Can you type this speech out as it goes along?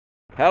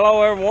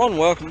Hello everyone,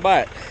 welcome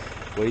back.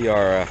 We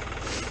are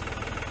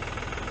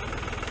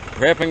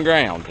prepping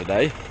ground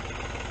today.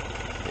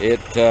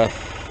 This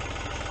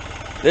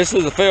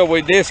is the field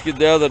we disced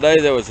the other day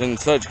that was in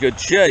such good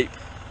shape,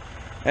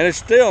 and it's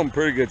still in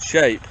pretty good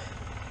shape,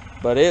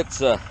 but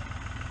it's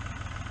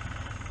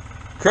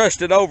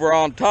crusted over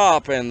on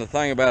top. And the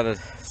thing about a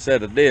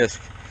set of disc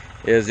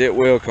is it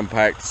will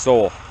compact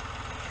soil,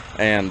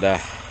 and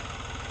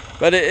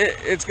but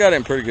it's got it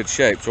in pretty good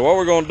shape. So what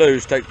we're going to do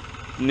is take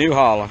New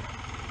Holland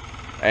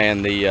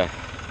and the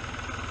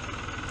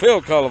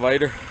field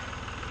cultivator,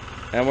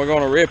 and we're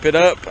going to rip it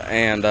up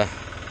and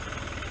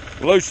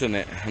loosen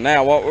it.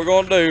 Now what we're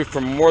going to do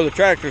from where the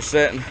tractor's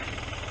sitting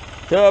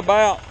to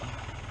about,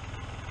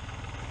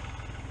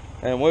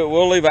 and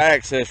we'll leave an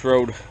access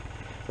road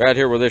right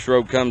here where this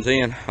road comes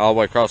in all the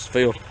way across the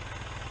field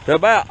to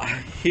about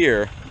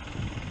here.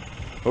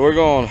 We're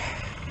going to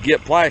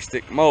get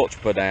plastic mulch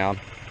put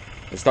down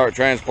and start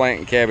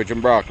transplanting cabbage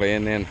and broccoli.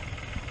 And then,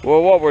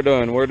 well, what we're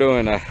doing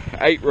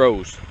 8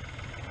 rows.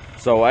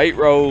 So 8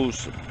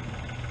 rows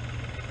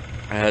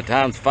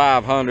times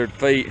 500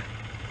 feet,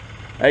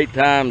 8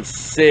 times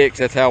 6,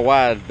 that's how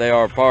wide they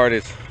are apart,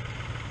 is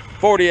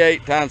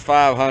 48 times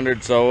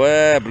 500, so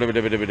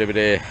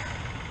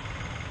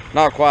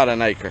not quite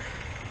an acre.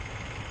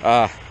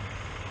 About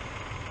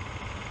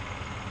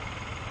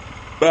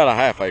a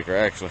half acre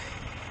actually.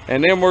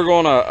 And then we're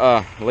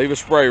gonna leave a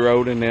spray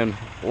road, and then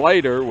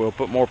later we'll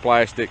put more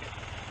plastic,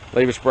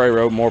 leave a spray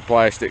road, more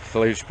plastic,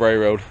 leave a spray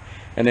road,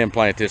 and then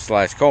plant this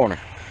last corner.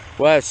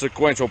 We'll have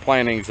sequential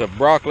plantings of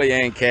broccoli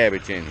and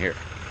cabbage in here.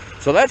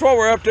 So that's what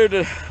we're up to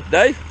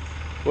today.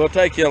 We'll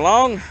take you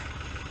along,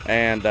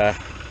 and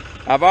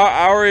I've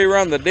already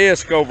run the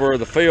disc over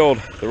the field,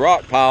 the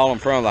rock pile in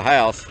front of the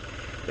house.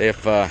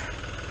 If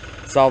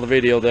saw the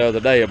video the other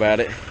day about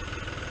it,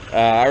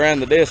 I ran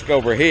the disc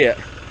over hit.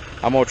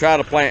 I'm gonna try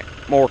to plant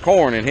more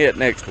corn and hit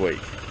next week.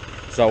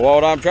 So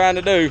what I'm trying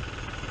to do,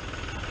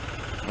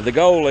 the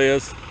goal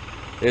is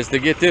to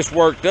get this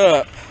worked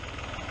up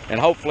and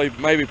hopefully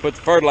maybe put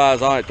the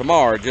fertilizer on it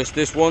tomorrow, just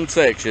this one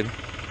section,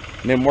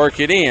 and then work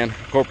it in,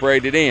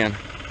 incorporate it in,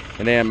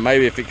 and then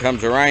maybe if it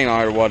comes to rain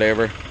on it or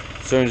whatever,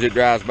 as soon as it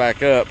dries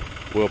back up,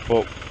 we'll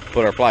put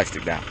our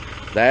plastic down.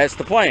 That's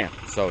the plan.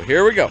 So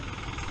here we go.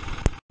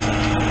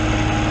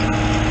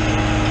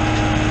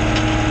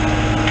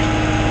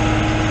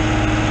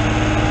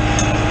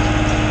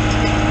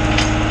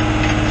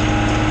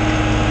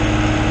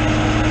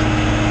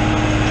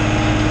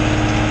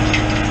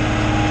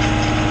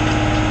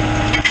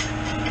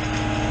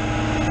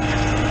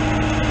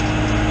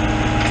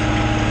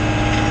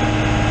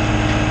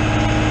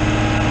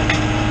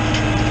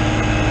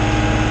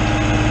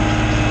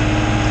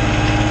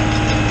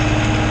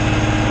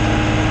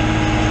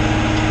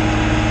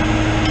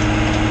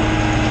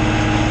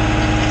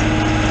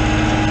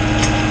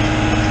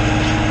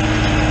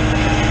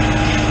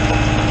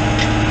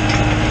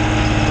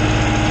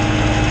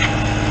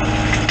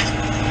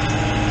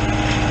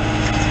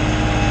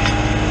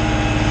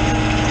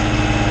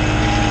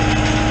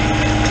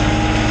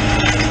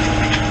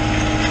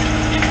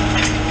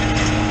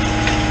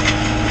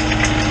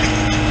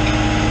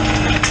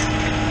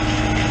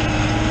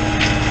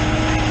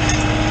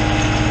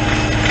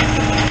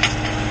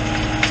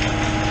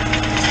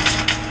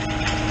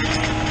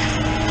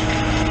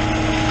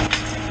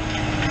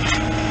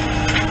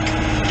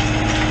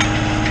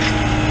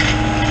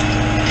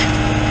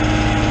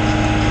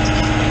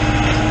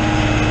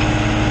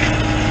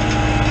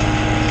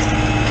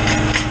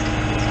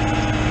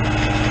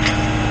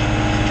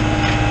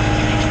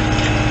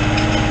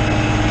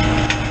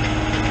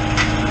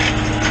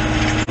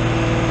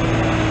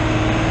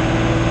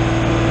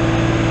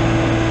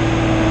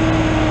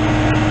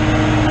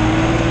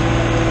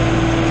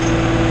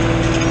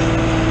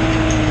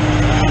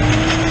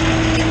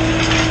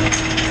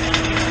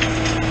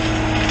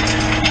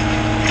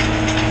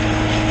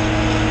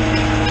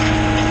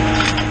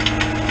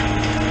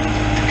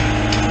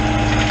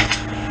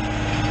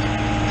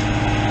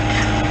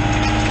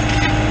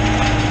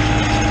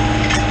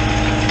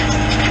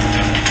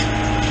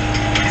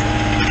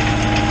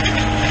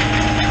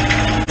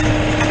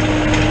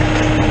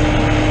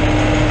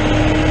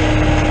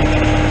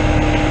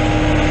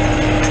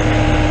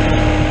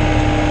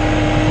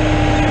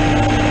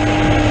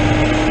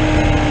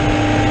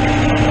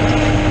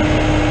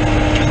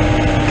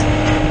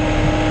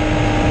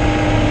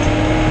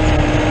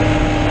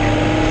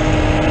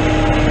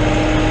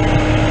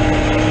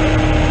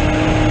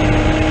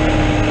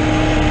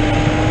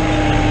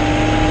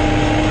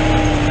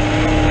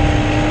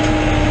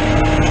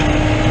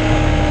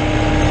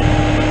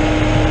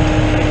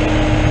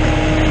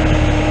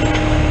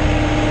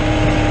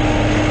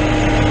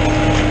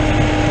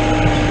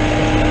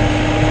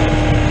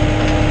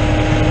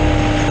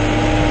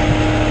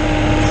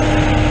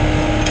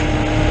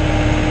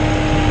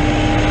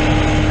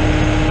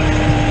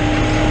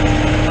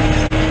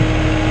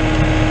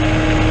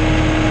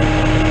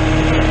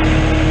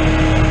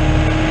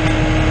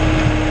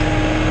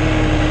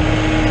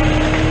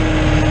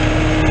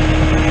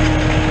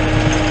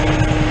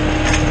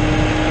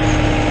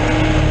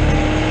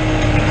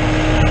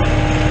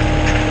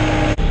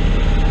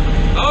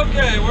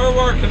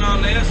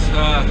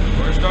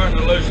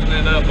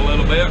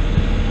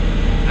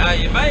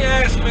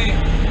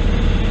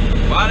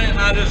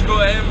 I just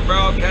go ahead and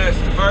broadcast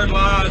the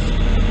fertilize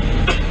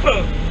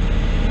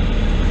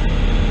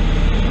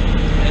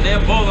and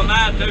then pull the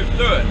 9-tooth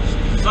through it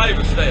to save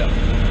a step,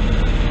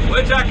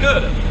 which I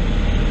could have.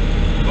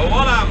 But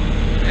what I'm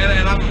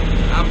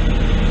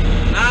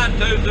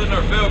 9-toothing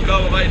or field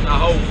cultivating the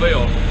whole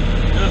field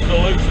just to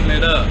loosen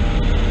it up.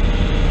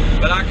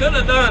 But I could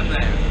have done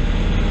that.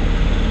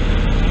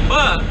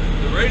 But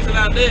the reason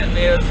I didn't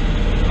is,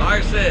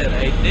 like I said,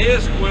 a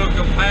disc will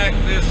compact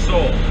this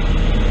soil.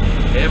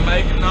 It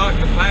may not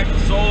compact the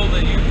soil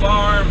that you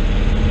farm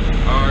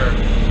or,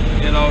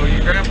 you know, your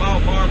grandpa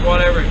farmed,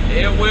 whatever.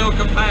 It will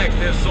compact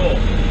this soil.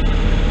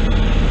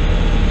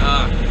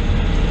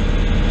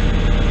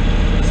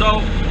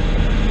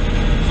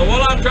 So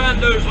what I'm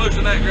trying to do is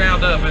loosen that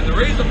ground up. And the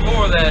reason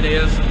for that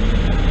is,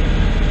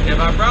 if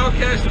I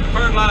broadcasted the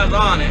fertilizer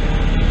on it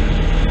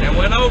and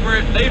went over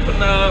it deep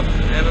enough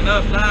and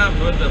enough times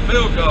with the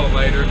field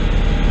cultivator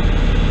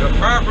to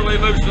properly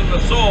loosen the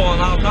soil,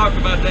 and I'll talk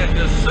about that in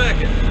just a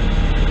second,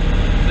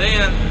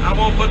 then I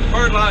won't put the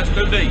fertilizer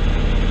too deep.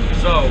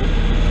 So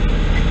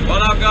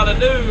what I've got to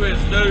do is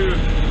do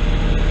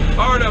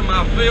part of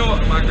my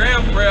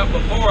ground prep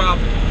before I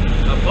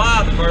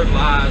apply the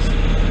fertilizer,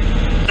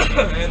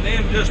 and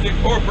then just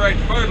incorporate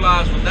the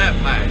fertilizer with that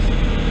pass.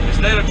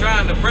 Instead of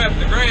trying to prep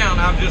the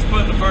ground, I'm just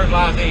putting the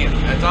fertilizer in.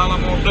 That's all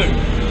I'm going to do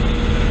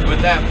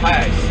with that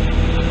pass.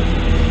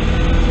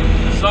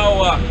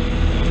 So,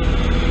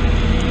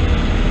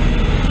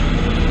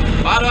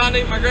 why do I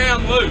need my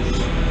ground loose?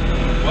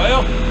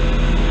 Well,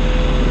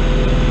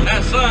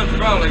 that sun's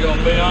probably going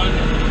to be on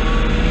you.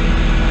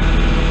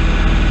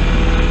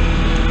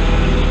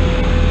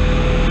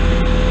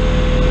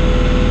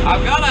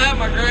 I've got to have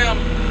my ground.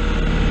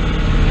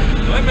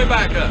 Let me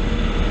back up.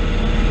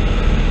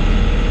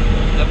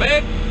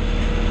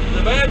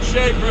 The bed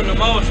shaper and the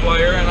mulch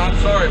layer, and I'm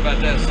sorry about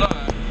that sun.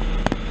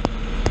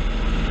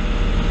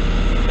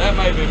 That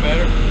may be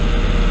better.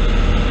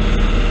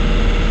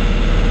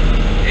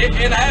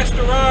 It has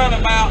to run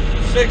about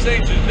 6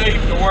 inches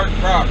deep to work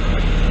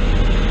properly.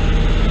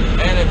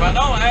 And if I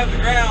don't have the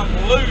ground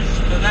loose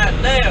to that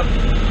depth,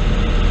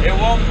 it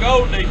won't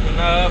go deep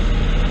enough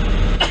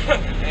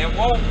and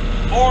won't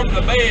form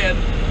the bed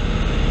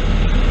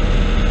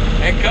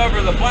and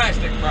cover the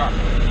plastic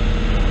properly.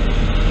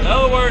 In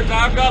other words,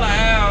 I've got to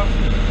have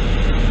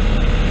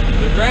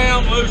the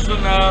ground loose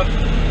enough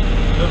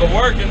to the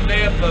working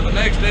depth of the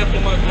next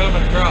implement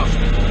coming across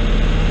it,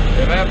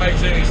 if that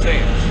makes any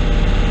sense.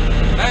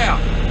 Now,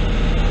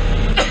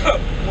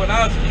 when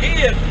I was a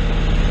kid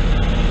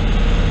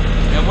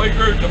and we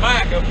grew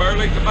tobacco,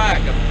 burley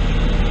tobacco,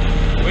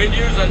 we'd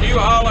use a New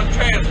Holland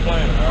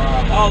transplanter or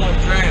a Holland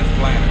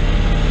transplanter,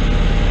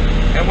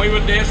 and we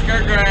would disc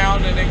our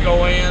ground and then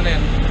go in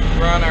and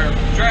run our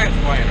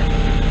transplanter.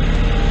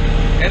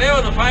 And it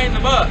was a pain in the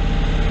butt.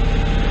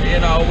 You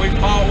know, we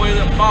fought with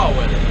it.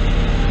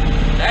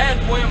 Dad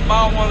went and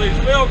bought one of these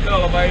field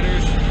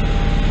cultivators,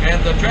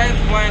 and the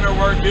transplanter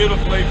worked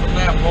beautifully from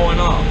that point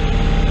on.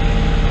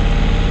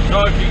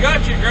 So if you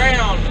got your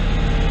ground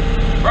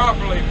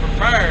properly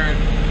prepared,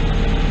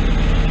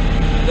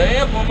 the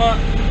implement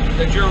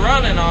that you're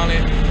running on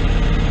it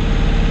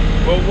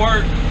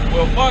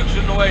will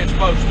function the way it's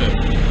supposed to.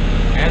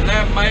 And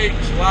that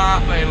makes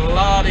life a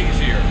lot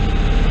easier.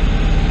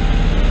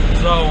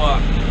 So,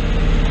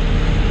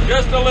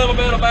 just a little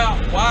bit about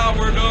why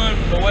we're doing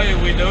the way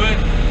we do it.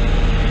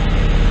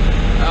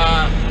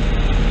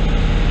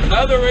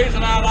 Another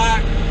reason I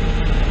like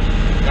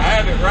to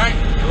have it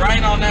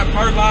rain on that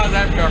fertilizer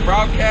after I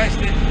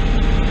broadcast it,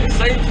 it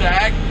seems to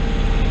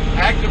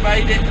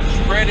activate it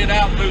and spread it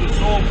out through the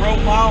soil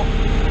profile.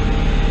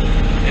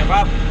 If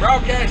I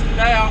broadcast it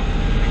out,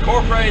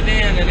 incorporate it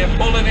in, and then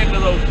pull it into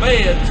those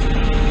beds,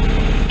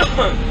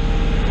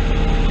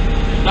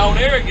 don't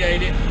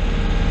irrigate it,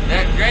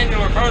 that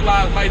granular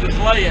fertilizer may just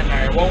lay in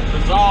there. It won't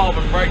dissolve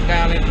and break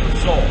down into the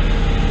soil.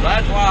 So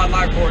that's why I'd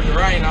like for it to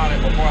rain on it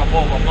before I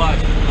pull my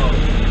plastic close.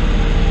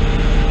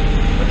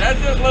 But that's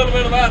just a little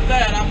bit about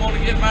that. I'm going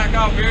to get back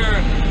off here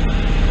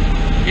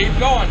and keep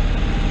going.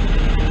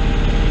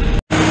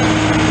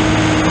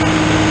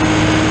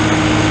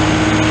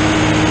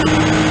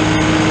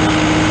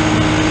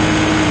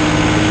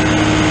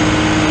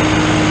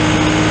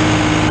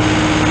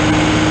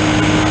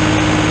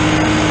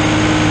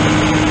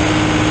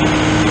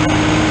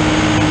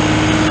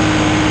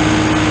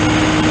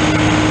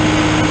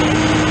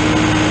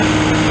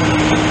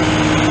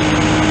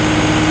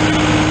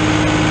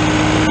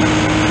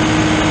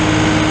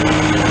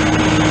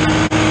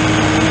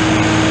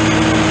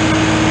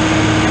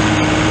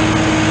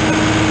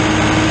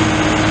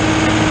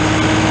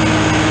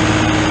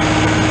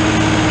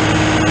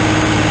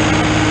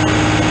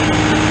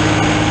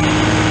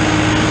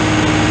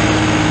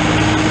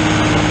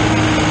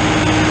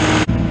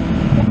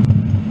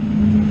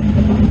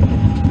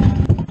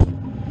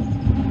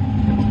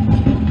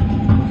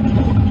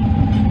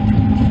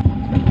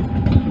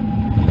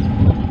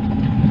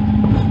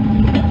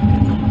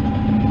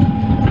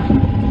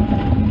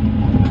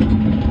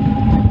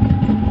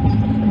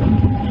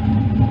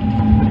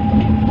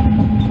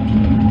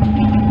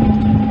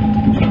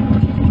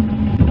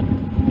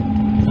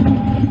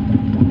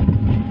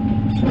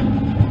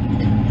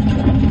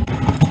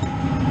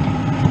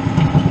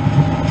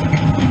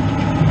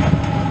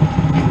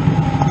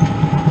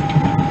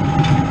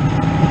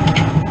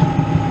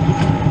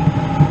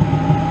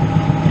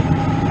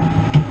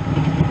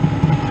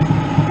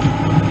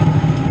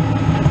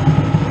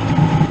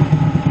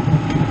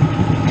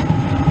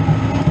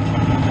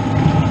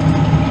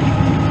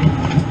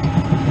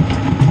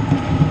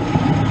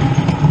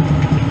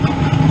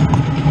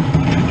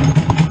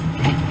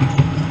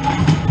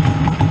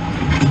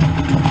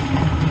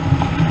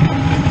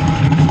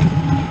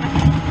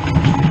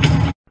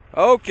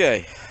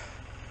 Okay,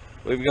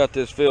 we've got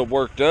this field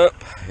worked up.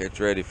 It's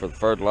ready for the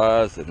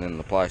fertilizer and then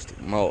the plastic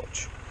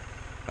mulch.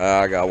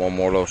 I got one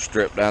more little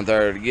strip down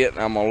there to get,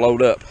 and I'm gonna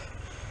load up.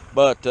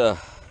 But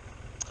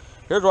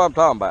here's what I'm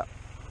talking about.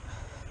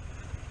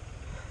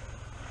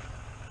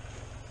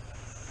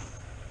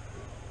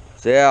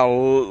 See how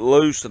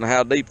loose and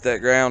how deep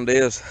that ground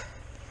is?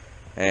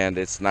 And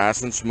it's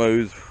nice and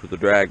smooth with the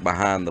drag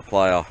behind the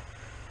plow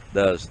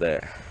does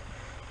that.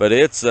 But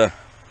it's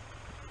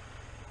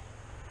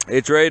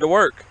ready to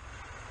work.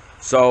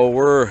 So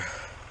we're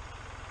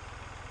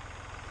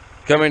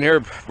coming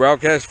here,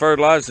 broadcast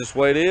fertilize this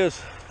way it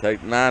is.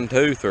 Take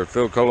 9-tooth or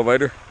field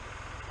cultivator,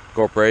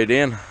 incorporate it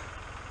in,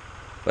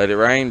 let it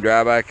rain,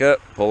 dry back up,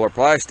 pull our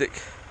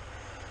plastic,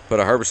 put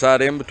a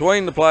herbicide in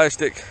between the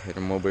plastic, and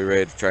then we'll be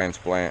ready to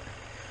transplant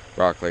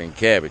broccoli and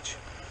cabbage.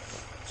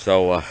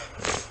 So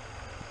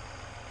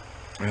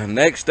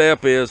next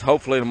step is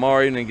hopefully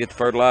tomorrow evening get the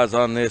fertilizer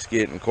on this,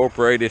 get it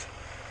incorporated.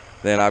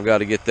 Then I've got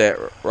to get that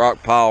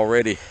rock pile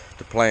ready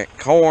to plant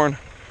corn,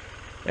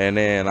 and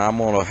then I'm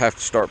gonna have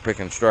to start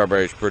picking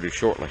strawberries pretty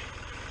shortly.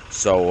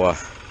 So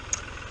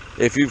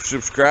if you've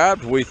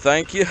subscribed, we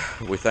thank you.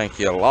 We thank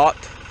you a lot.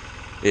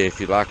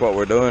 If you like what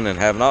we're doing and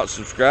have not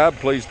subscribed,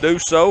 please do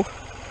so.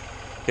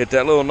 Hit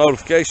that little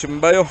notification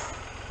bell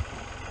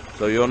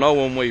so you'll know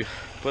when we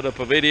put up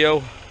a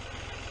video.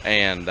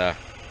 And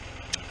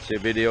see a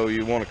video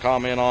you want to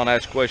comment on,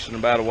 ask a question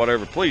about it,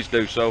 whatever, please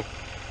do so.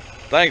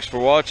 Thanks for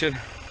watching.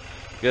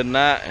 Good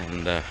night,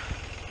 and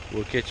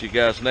we'll catch you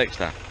guys next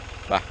time.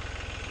 Bye.